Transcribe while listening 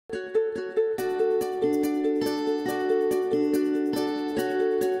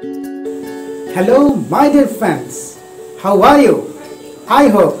Hello my dear friends, how are you? I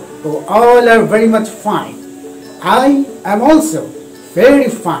hope you all are very much fine. I am also very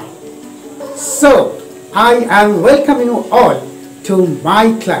fine. So, I am welcoming you all to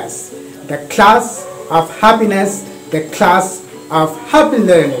my class, the class of happiness, the class of happy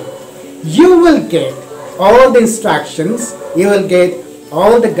learning. You will get all the instructions, you will get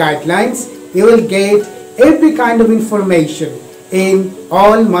all the guidelines, you will get every kind of information in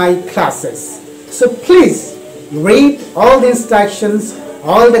all my classes. So please read all the instructions,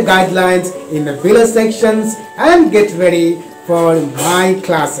 all the guidelines in the below sections and get ready for my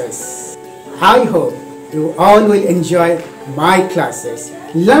classes. I hope you all will enjoy my classes.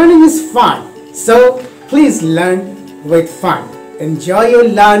 Learning is fun, so please learn with fun. Enjoy your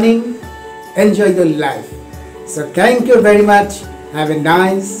learning, enjoy your life. So thank you very much. Have a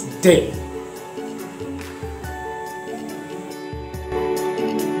nice day.